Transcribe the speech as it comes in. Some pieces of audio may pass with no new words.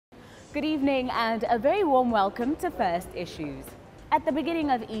Good evening and a very warm welcome to First Issues. At the beginning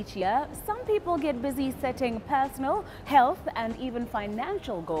of each year, some people get busy setting personal, health and even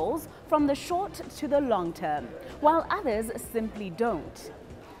financial goals from the short to the long term, while others simply don't.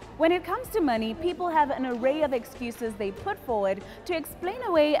 When it comes to money, people have an array of excuses they put forward to explain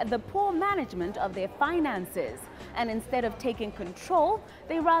away the poor management of their finances. And instead of taking control,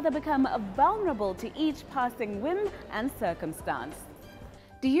 they rather become vulnerable to each passing whim and circumstance.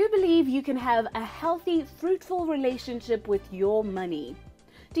 Do you believe you can have a healthy, fruitful relationship with your money?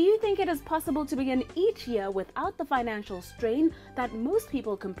 Do you think it is possible to begin each year without the financial strain that most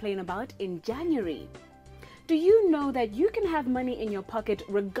people complain about in January? Do you know that you can have money in your pocket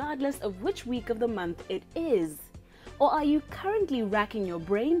regardless of which week of the month it is? Or are you currently racking your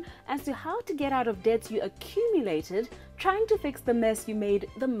brain as to how to get out of debts you accumulated trying to fix the mess you made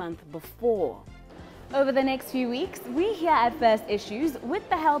the month before? Over the next few weeks, we here at First Issues, with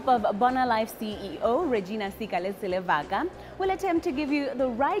the help of Bona Life CEO Regina Sikalesile-Vaga, will attempt to give you the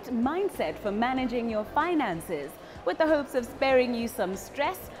right mindset for managing your finances, with the hopes of sparing you some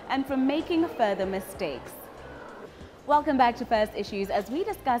stress and from making further mistakes. Welcome back to First Issues as we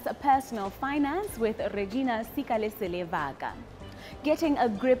discuss personal finance with Regina Sikalesile-Vaga. Getting a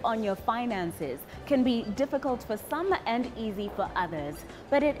grip on your finances can be difficult for some and easy for others,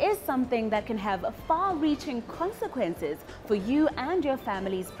 but it is something that can have far-reaching consequences for you and your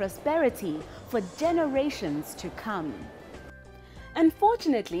family's prosperity for generations to come.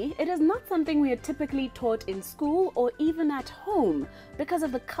 Unfortunately, it is not something we are typically taught in school or even at home because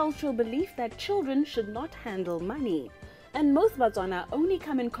of the cultural belief that children should not handle money. And most Botswana only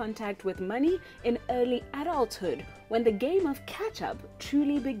come in contact with money in early adulthood, when the game of catch-up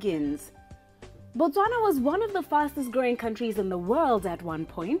truly begins. Botswana was one of the fastest growing countries in the world at one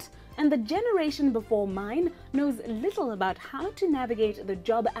point, and the generation before mine knows little about how to navigate the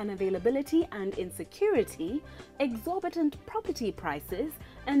job unavailability and insecurity, exorbitant property prices,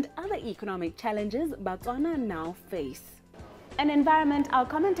 and other economic challenges Botswana now face. An environment our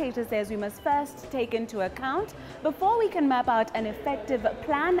commentator says we must first take into account before we can map out an effective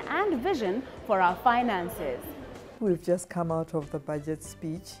plan and vision for our finances. We've just come out of the budget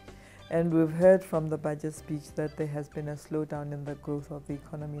speech, and we've heard from the budget speech that there has been a slowdown in the growth of the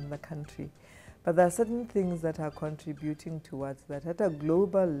economy in the country. But there are certain things that are contributing towards that. At a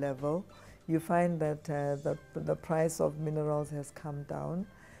global level, you find that the price of minerals has come down,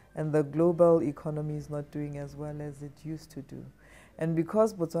 and the global economy is not doing as well as it used to do. And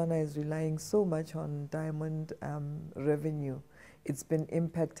because Botswana is relying so much on diamond revenue, it's been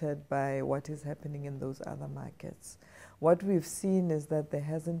impacted by what is happening in those other markets. What we've seen is that there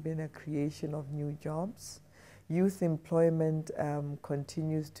hasn't been a creation of new jobs. Youth employment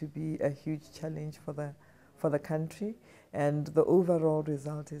continues to be a huge challenge for the country, and the overall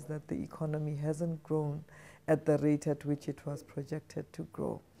result is that the economy hasn't grown at the rate at which it was projected to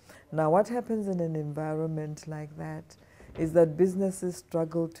grow. Now, what happens in an environment like that is that businesses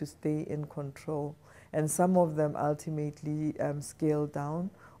struggle to stay in control, and some of them ultimately scale down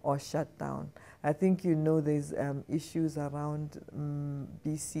or shut down. I think you know there's issues around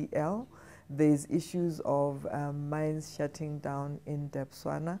BCL, there's issues of mines shutting down in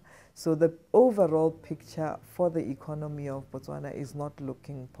Botswana. So the overall picture for the economy of Botswana is not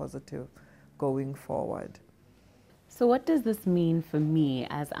looking positive going forward. So what does this mean for me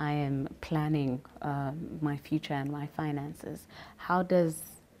as I am planning my future and my finances? How does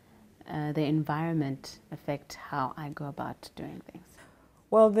the environment affect how I go about doing things?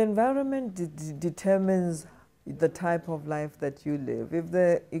 Well, the environment determines the type of life that you live. If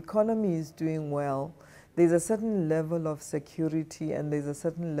the economy is doing well, there's a certain level of security and there's a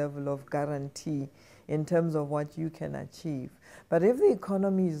certain level of guarantee in terms of what you can achieve. But if the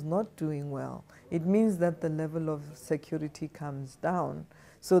economy is not doing well, it means that the level of security comes down,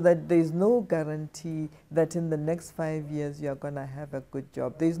 so that there's no guarantee that in the next 5 years you're going to have a good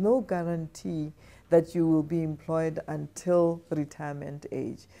job. There's no guarantee that you will be employed until retirement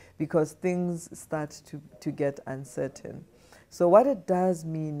age, because things start to get uncertain. So what it does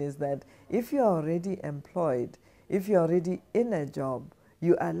mean is that if you're already employed, if you're already in a job,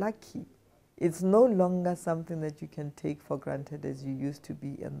 you are lucky. It's no longer something that you can take for granted as you used to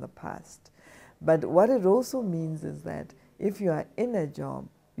be in the past. But what it also means is that if you are in a job,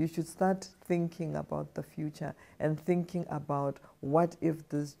 you should start thinking about the future and thinking about what if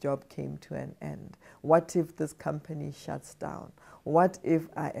this job came to an end? What if this company shuts down? What if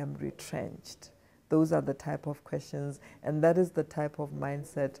I am retrenched? Those are the type of questions, and that is the type of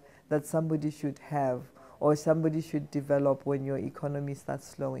mindset that somebody should have or somebody should develop when your economy starts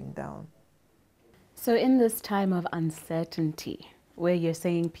slowing down. So in this time of uncertainty, where you're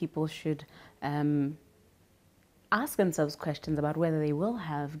saying people should ask themselves questions about whether they will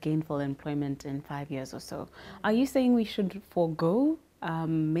have gainful employment in 5 years or so. Are you saying we should forego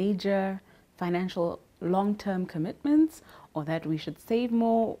major financial long-term commitments, or that we should save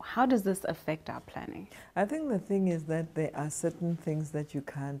more? How does this affect our planning? I think the thing is that there are certain things that you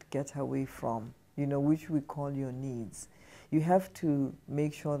can't get away from, which we call your needs. You have to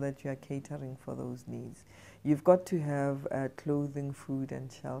make sure that you are catering for those needs. You've got to have clothing, food,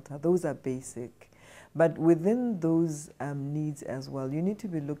 and shelter. Those are basic. But within those needs as well, you need to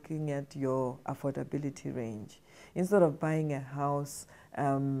be looking at your affordability range. Instead of buying a house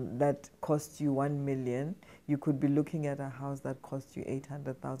that costs you 1 million, you could be looking at a house that costs you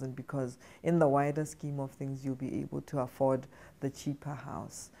 800,000, because in the wider scheme of things, you'll be able to afford the cheaper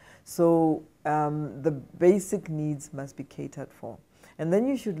house. So the basic needs must be catered for. And then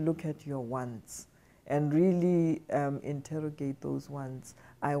you should look at your wants and really interrogate those wants.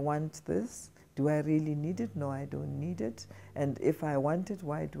 I want this. Do I really need it? No, I don't need it. And if I want it,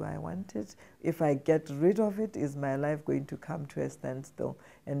 why do I want it? If I get rid of it, is my life going to come to a standstill,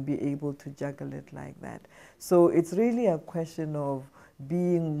 and be able to juggle it like that? So it's really a question of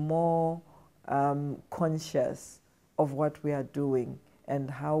being more conscious of what we are doing and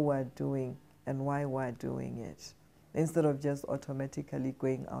how we're doing and why we're doing it, instead of just automatically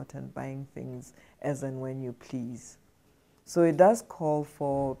going out and buying things as and when you please. So it does call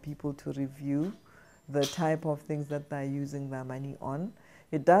for people to review the type of things that they're using their money on.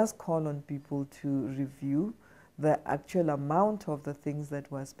 It does call on people to review the actual amount of the things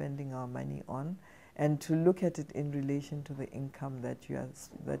that we're spending our money on, and to look at it in relation to the income that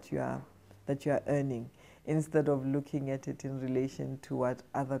you are earning, instead of looking at it in relation to what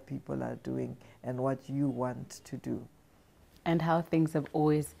other people are doing and what you want to do. And how things have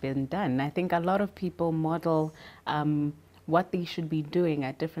always been done. I think a lot of people model what they should be doing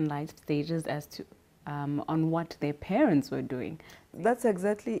at different life stages as to on what their parents were doing. That's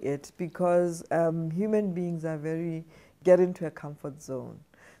exactly it, because human beings get into a comfort zone.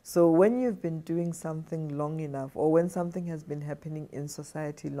 So when you've been doing something long enough, or when something has been happening in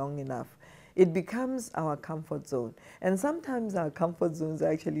society long enough, it becomes our comfort zone. And sometimes our comfort zones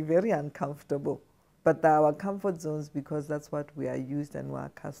are actually very uncomfortable. But they're our comfort zones because that's what we are used and we're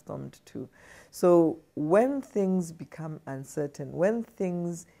accustomed to. So when things become uncertain, when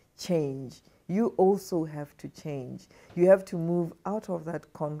things change, you also have to change. You have to move out of that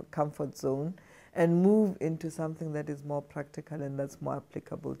comfort zone and move into something that is more practical and that's more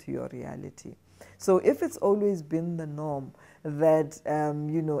applicable to your reality. So if it's always been the norm that,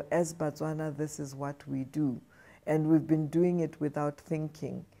 as Botswana, this is what we do, and we've been doing it without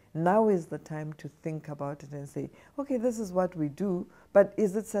thinking, now is the time to think about it and say, okay, this is what we do, but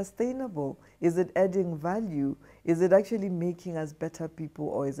is it sustainable? Is it adding value? Is it actually making us better people,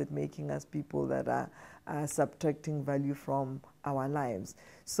 or is it making us people that are subtracting value from our lives?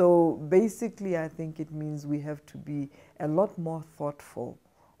 So basically, I think it means we have to be a lot more thoughtful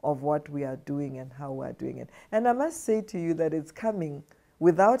of what we are doing and how we are doing it. And I must say to you that it's coming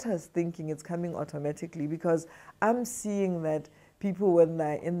without us thinking. It's coming automatically, because I'm seeing that people, when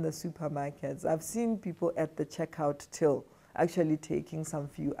they're in the supermarkets, I've seen people at the checkout till actually taking some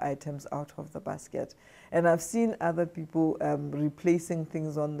few items out of the basket. And I've seen other people replacing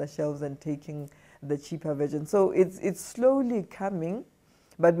things on the shelves and taking the cheaper version. So it's slowly coming,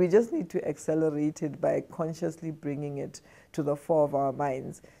 but we just need to accelerate it by consciously bringing it to the fore of our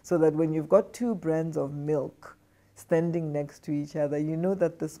minds, so that when you've got two brands of milk standing next to each other, you know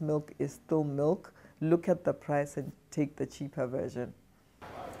that this milk is still milk. Look at the price and take the cheaper version.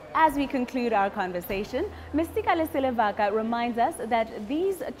 As we conclude our conversation, Ms. Sikalesile reminds us that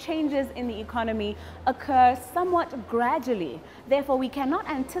these changes in the economy occur somewhat gradually. Therefore, we cannot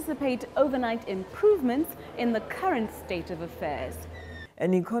anticipate overnight improvements in the current state of affairs.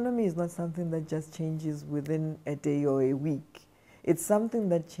 An economy is not something that just changes within a day or a week. It's something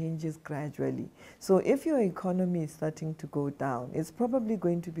that changes gradually. So if your economy is starting to go down, it's probably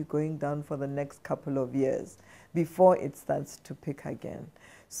going to be going down for the next couple of years before it starts to pick again.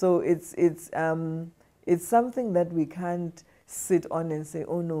 So it's something that we can't sit on and say,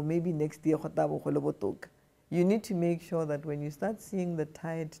 oh no, maybe next year. You need to make sure that when you start seeing the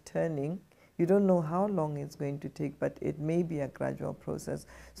tide turning, you don't know how long it's going to take, but it may be a gradual process.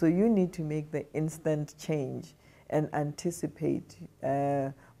 So you need to make the instant change and anticipate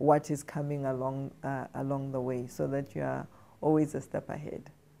what is coming along the way, so that you are always a step ahead.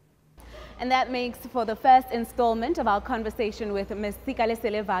 And that makes for the first installment of our conversation with Ms.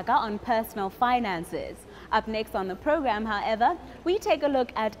 Sikalesile on personal finances. Up next on the program, however, we take a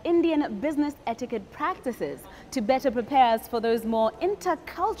look at Indian business etiquette practices to better prepare us for those more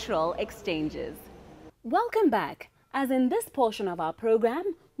intercultural exchanges. Welcome back. As in this portion of our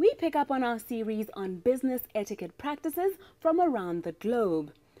program, we pick up on our series on business etiquette practices from around the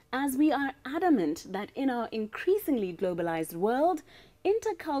globe, as we are adamant that in our increasingly globalized world,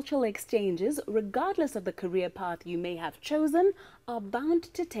 intercultural exchanges, regardless of the career path you may have chosen, are bound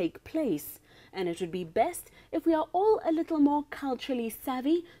to take place. And it would be best if we are all a little more culturally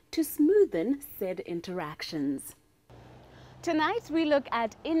savvy to smoothen said interactions. Tonight we look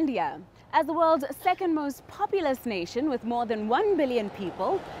at India. As the world's second most populous nation with more than 1 billion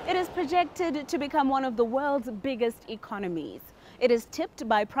people, it is projected to become one of the world's biggest economies. It is tipped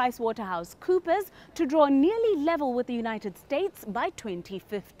by PricewaterhouseCoopers to draw nearly level with the United States by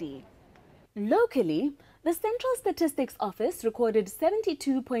 2050. Locally, the Central Statistics Office recorded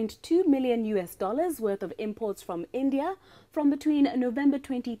 $72.2 million worth of imports from India from between November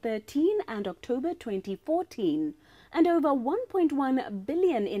 2013 and October 2014, and over 1.1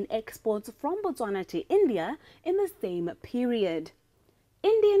 billion in exports from Botswana to India in the same period.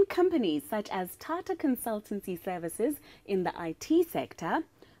 Indian companies such as Tata Consultancy Services in the IT sector,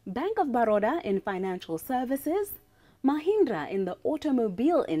 Bank of Baroda in financial services, Mahindra in the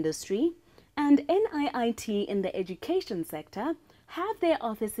automobile industry, and NIIT in the education sector have their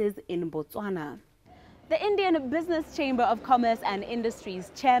offices in Botswana. The Indian Business Chamber of Commerce and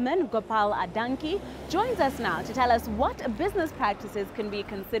Industries Chairman Gopal Adanki joins us now to tell us what business practices can be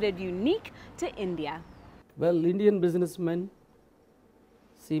considered unique to India. Well, Indian businessmen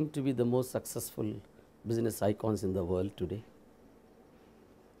seem to be the most successful business icons in the world today.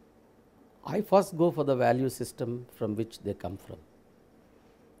 I first go for the value system from which they come from.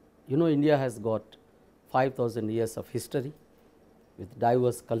 You know, India has got 5,000 years of history with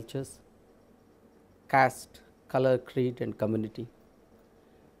diverse cultures, caste, color, creed and community.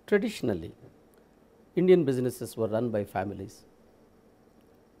 Traditionally, Indian businesses were run by families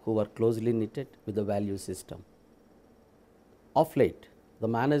who were closely knitted with the value system. Of late, the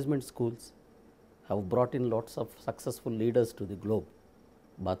management schools have brought in lots of successful leaders to the globe,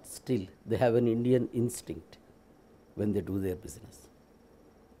 but still they have an Indian instinct when they do their business.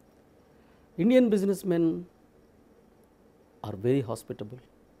 Indian businessmen are very hospitable.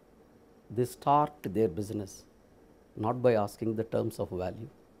 They start their business not by asking the terms of value.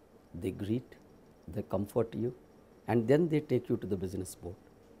 They greet, they comfort you, and then they take you to the business board.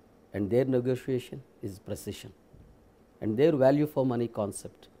 And their negotiation is precision. And their value for money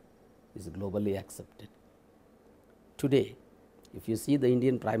concept is globally accepted. Today, if you see the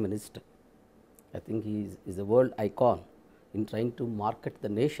Indian Prime Minister, I think he is a world icon in trying to market the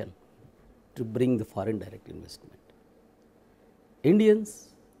nation to bring the foreign direct investment.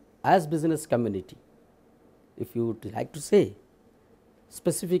 Indians as business community, if you would like to say,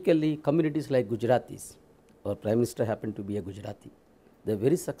 specifically communities like Gujaratis, our Prime Minister happened to be a Gujarati, they are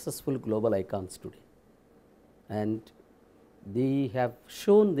very successful global icons today. And they have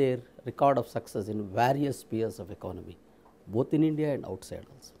shown their record of success in various spheres of economy, both in India and outside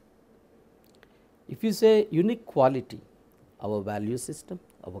also. If you say unique quality, our value system,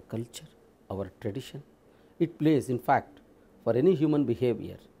 our culture, our tradition, it plays in fact for any human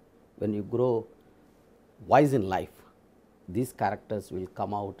behavior. When you grow wise in life, these characters will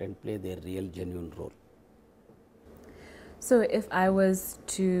come out and play their real genuine role. So if I was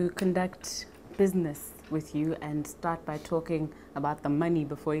to conduct business with you and start by talking about the money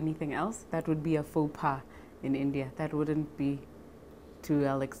before anything else, that would be a faux pas in India. That wouldn't be too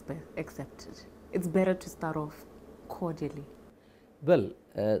well accepted. It's better to start off cordially. Well,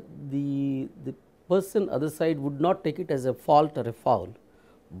 the person other side would not take it as a fault or a foul,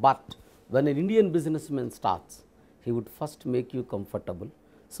 but when an Indian businessman starts, he would first make you comfortable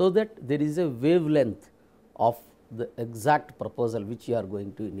so that there is a wavelength of the exact proposal which you are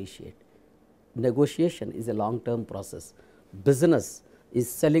going to initiate. Negotiation is a long-term process. Business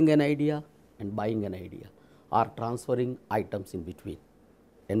is selling an idea and buying an idea or transferring items in between.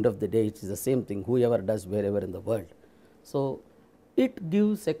 End of the day, it is the same thing whoever does wherever in the world. So, it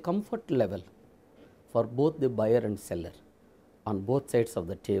gives a comfort level for both the buyer and seller on both sides of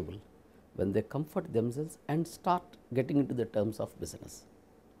the table when they comfort themselves and start getting into the terms of business.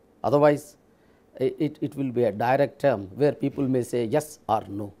 Otherwise, it will be a direct term where people may say yes or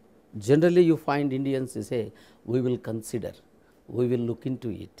no. Generally, you find Indians say, we will consider, we will look into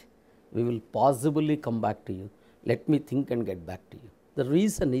it, we will possibly come back to you, let me think and get back to you. The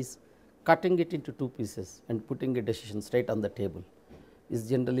reason is cutting it into two pieces and putting a decision straight on the table is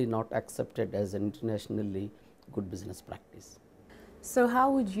generally not accepted as an internationally good business practice. So how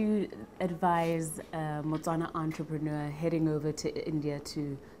would you advise a Botswana entrepreneur heading over to India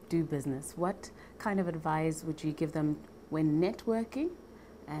to do business? What kind of advice would you give them when networking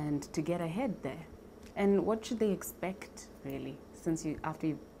and to get ahead there? And what should they expect really, after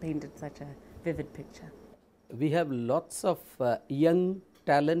you painted such a vivid picture? We have lots of young,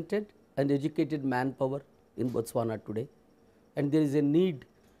 talented and educated manpower in Botswana today, and there is a need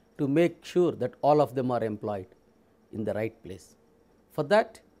to make sure that all of them are employed in the right place. For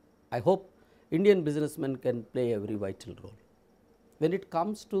that, I hope Indian businessmen can play a very vital role. When it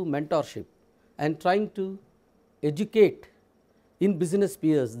comes to mentorship and trying to educate in business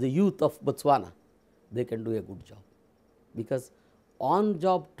spheres the youth of Botswana, they can do a good job, because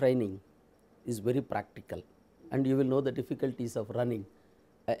on-job training is very practical, and you will know the difficulties of running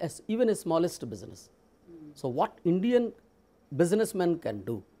even a smallest business. So, what Indian businessmen can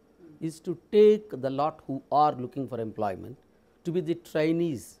do is to take the lot who are looking for employment to be the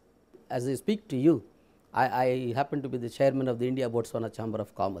trainees. As I speak to you, I happen to be the chairman of the India Botswana Chamber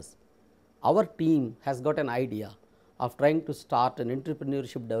of Commerce. Our team has got an idea of trying to start an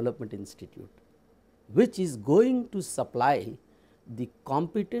entrepreneurship development institute, which is going to supply the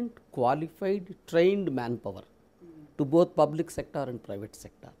competent, qualified, trained manpower to both public sector and private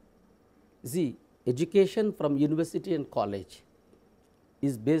sector. See, education from university and college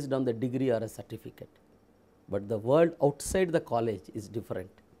is based on the degree or a certificate, but the world outside the college is different.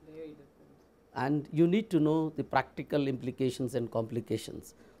 Very different. And you need to know the practical implications and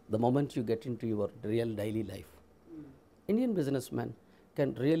complications the moment you get into your real daily life. Indian businessmen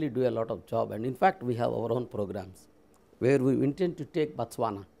can really do a lot of job, and in fact we have our own programs where we intend to take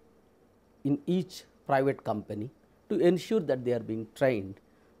Botswana in each private company to ensure that they are being trained,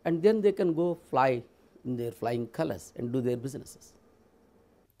 and then they can go fly in their flying colors and do their businesses.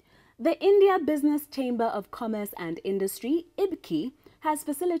 The India Business Chamber of Commerce and Industry, IBCI, has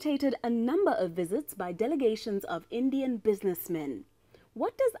facilitated a number of visits by delegations of Indian businessmen.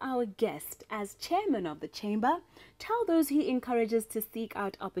 What does our guest, as chairman of the chamber, tell those he encourages to seek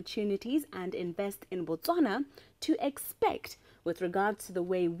out opportunities and invest in Botswana to expect with regards to the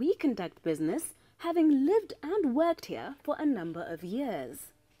way we conduct business, having lived and worked here for a number of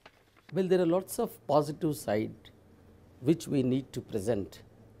years? Well, there are lots of positive side which we need to present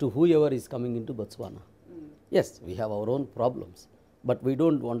to whoever is coming into Botswana. Yes, we have our own problems, but we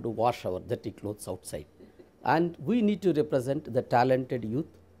don't want to wash our dirty clothes outside. And we need to represent the talented youth,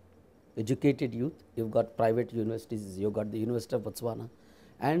 educated youth. You've got private universities, you've got the University of Botswana.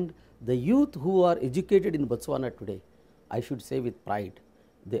 And the youth who are educated in Botswana today, I should say with pride,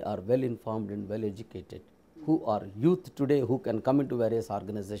 they are well informed and well educated, who are youth today who can come into various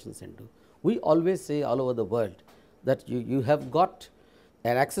organizations and do. We always say all over the world that you have got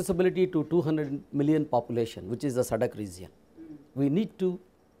an accessibility to 200 million population, which is the SADC region. We need to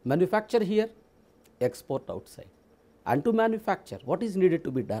manufacture here, export outside. And to manufacture, what is needed to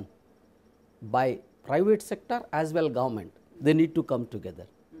be done? By private sector as well government, they need to come together.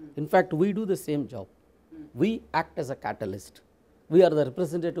 In fact, we do the same job. We act as a catalyst. We are the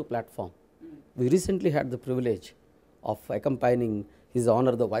representative platform. We recently had the privilege of accompanying His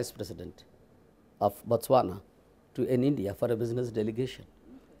Honor the Vice President of Botswana in India for a business delegation.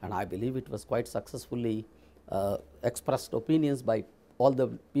 And I believe it was quite successfully expressed opinions by all the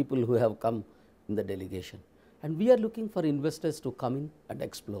people who have come in the delegation. And we are looking for investors to come in and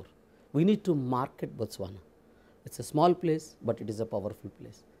explore. We need to market Botswana. It's a small place, but it is a powerful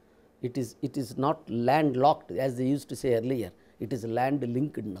place. It is not landlocked as they used to say earlier. It is land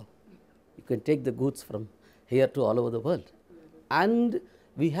linked now. You can take the goods from here to all over the world. And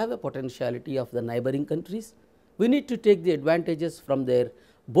we have a potentiality of the neighboring countries. We need to take the advantages from their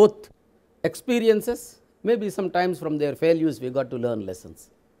both experiences, maybe sometimes from their failures we got to learn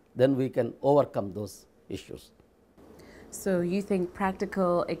lessons. Then we can overcome those issues. So you think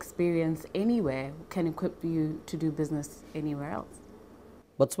practical experience anywhere can equip you to do business anywhere else?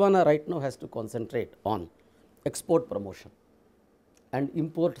 Botswana right now has to concentrate on export promotion and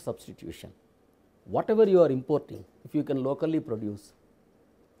import substitution. Whatever you are importing, if you can locally produce,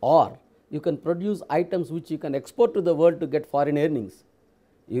 or you can produce items which you can export to the world to get foreign earnings,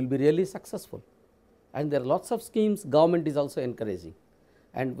 you will be really successful. And there are lots of schemes government is also encouraging,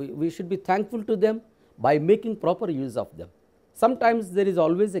 and we should be thankful to them by making proper use of them. Sometimes there is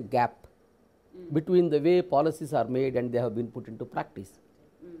always a gap between the way policies are made and they have been put into practice.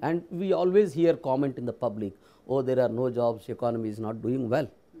 And we always hear comment in the public, oh, there are no jobs, economy is not doing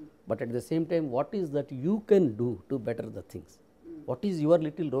well. But at the same time, what is that you can do to better the things? What is your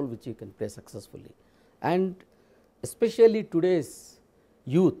little role which you can play successfully? And especially today's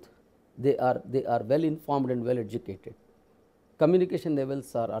youth, they are well informed and well educated. communication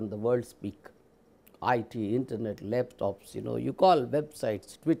levels are on the world's peak. IT, internet, laptops, you call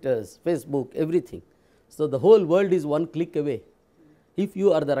websites, Twitters, Facebook, everything. So the whole world is one click away if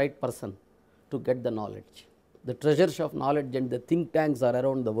you are the right person to get the knowledge. The treasures of knowledge and the think tanks are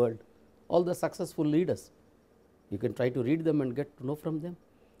around the world. All the successful leaders, you can try to read them and get to know from them.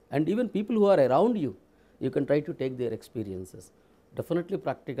 And even people who are around you, you can try to take their experiences. Definitely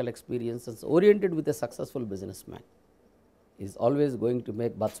practical experiences oriented with a successful businessman is always going to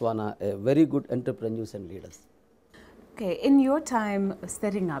make Botswana a very good entrepreneurs and leaders. Okay, in your time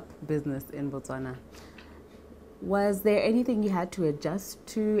setting up business in Botswana, was there anything you had to adjust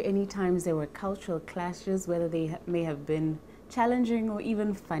to? Any times there were cultural clashes, whether they may have been challenging or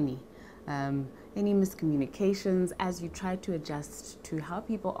even funny? Any miscommunications as you tried to adjust to how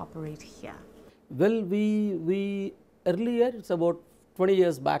people operate here? Well, we earlier, it's about 20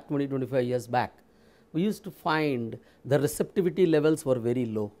 years back, 25 years back, we used to find the receptivity levels were very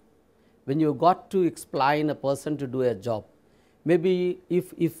low. When you got to explain a person to do a job, maybe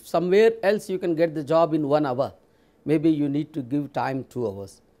if somewhere else you can get the job in 1 hour, maybe you need to give time 2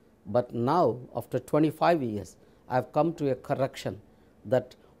 hours. But now, after 25 years, I have come to a correction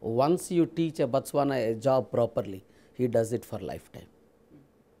that once you teach a Botswana a job properly, he does it for lifetime.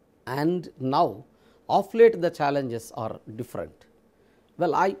 And now, of late the challenges are different.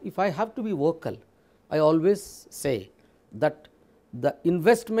 Well, if I have to be vocal, I always say that the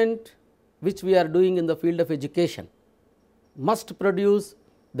investment which we are doing in the field of education must produce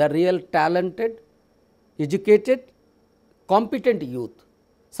the real talented, educated, competent youth.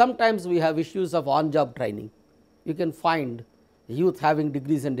 Sometimes we have issues of on-job training. You can find youth having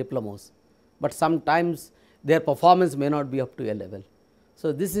degrees and diplomas, but sometimes their performance may not be up to a level.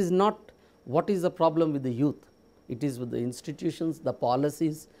 So, this is not what is the problem with the youth. It is with the institutions, the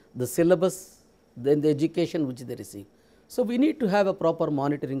policies, the syllabus, then the education which they receive. So, we need to have a proper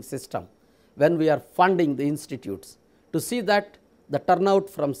monitoring system when we are funding the institutes to see that the turnout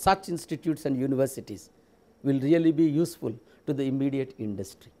from such institutes and universities will really be useful to the immediate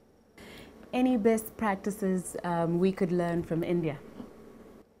industry. Any best practices we could learn from India?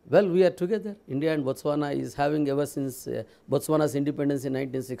 Well, we are together. India and Botswana is having ever since Botswana's independence in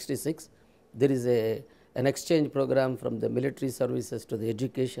 1966. There is an exchange program from the military services to the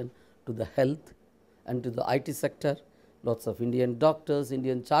education, to the health and to the IT sector. Lots of Indian doctors,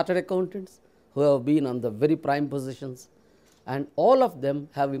 Indian chartered accountants who have been on the very prime positions, and all of them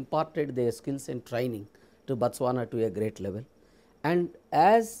have imparted their skills and training to Botswana to a great level. And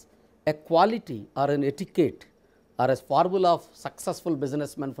as a quality or an etiquette or a formula of successful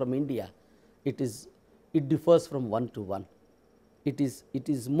businessmen from India, it differs from one to one. It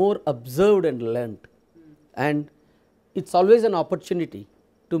is more observed and learnt, and it's always an opportunity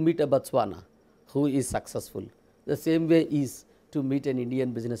to meet a Botswana who is successful. The same way is to meet an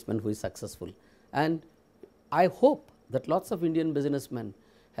Indian businessman who is successful. And I hope that lots of Indian businessmen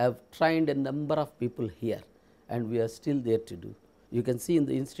have trained a number of people here, and we are still there to do. You can see in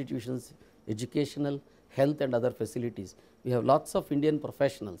the institutions, educational, health and other facilities, we have lots of Indian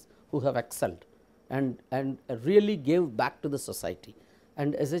professionals who have excelled and really gave back to the society.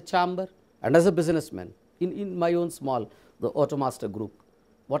 And as a chamber and as a businessman, in my own small, the Automaster group,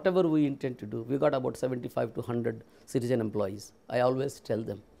 whatever we intend to do, we got about 75 to 100 citizen employees. I always tell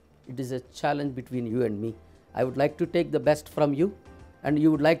them, it is a challenge between you and me. I would like to take the best from you, and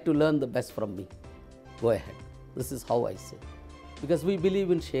you would like to learn the best from me. Go ahead. This is how I say. Because we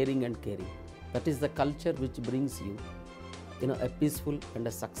believe in sharing and caring. That is the culture which brings you, a peaceful and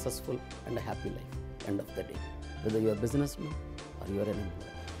a successful and a happy life, end of the day, whether you are a businessman or you are an employee.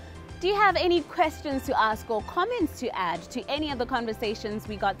 Do you have any questions to ask or comments to add to any of the conversations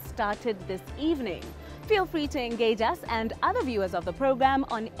we got started this evening? Feel free to engage us and other viewers of the program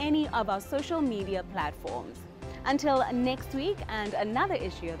on any of our social media platforms. Until next week and another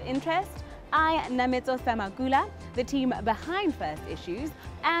issue of interest, I, Namitso Samakula, the team behind First Issues,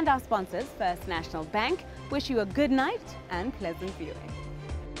 and our sponsors, First National Bank, wish you a good night and pleasant viewing.